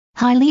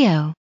Hi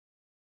Leo.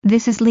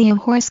 This is Leo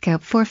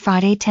horoscope for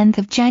Friday 10th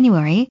of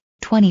January,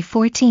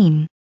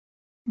 2014.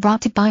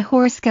 Brought to you by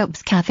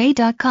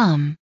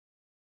HoroscopesCafe.com.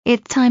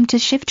 It's time to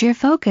shift your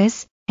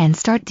focus and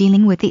start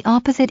dealing with the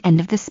opposite end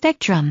of the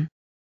spectrum.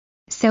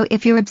 So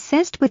if you're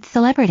obsessed with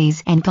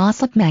celebrities and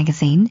gossip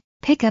magazine,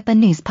 pick up a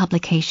news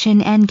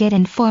publication and get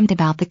informed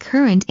about the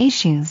current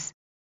issues.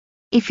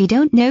 If you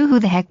don't know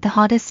who the heck the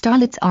hottest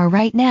starlets are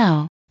right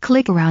now,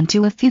 click around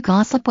to a few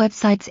gossip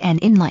websites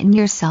and enlighten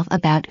yourself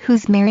about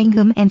who's marrying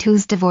whom and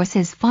whose divorce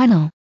is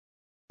final.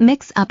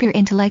 Mix up your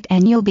intellect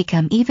and you'll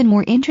become even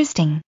more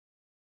interesting.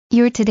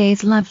 Your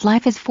today's love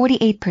life is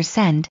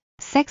 48%,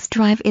 sex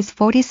drive is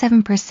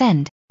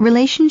 47%,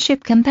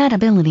 relationship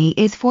compatibility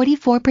is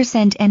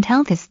 44% and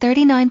health is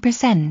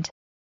 39%.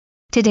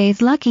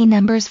 Today's lucky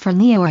numbers for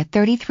Leo are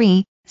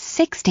 33,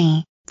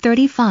 60,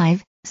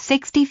 35,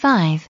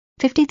 65,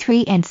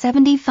 53 and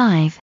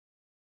 75.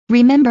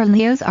 Remember,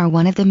 Leos are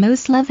one of the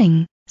most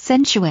loving,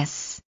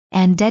 sensuous,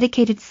 and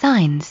dedicated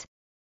signs.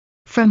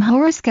 From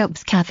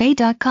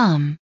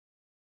HoroscopesCafe.com.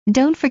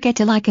 Don't forget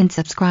to like and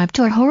subscribe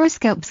to our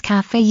Horoscopes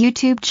Cafe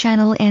YouTube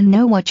channel and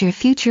know what your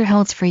future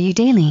holds for you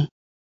daily.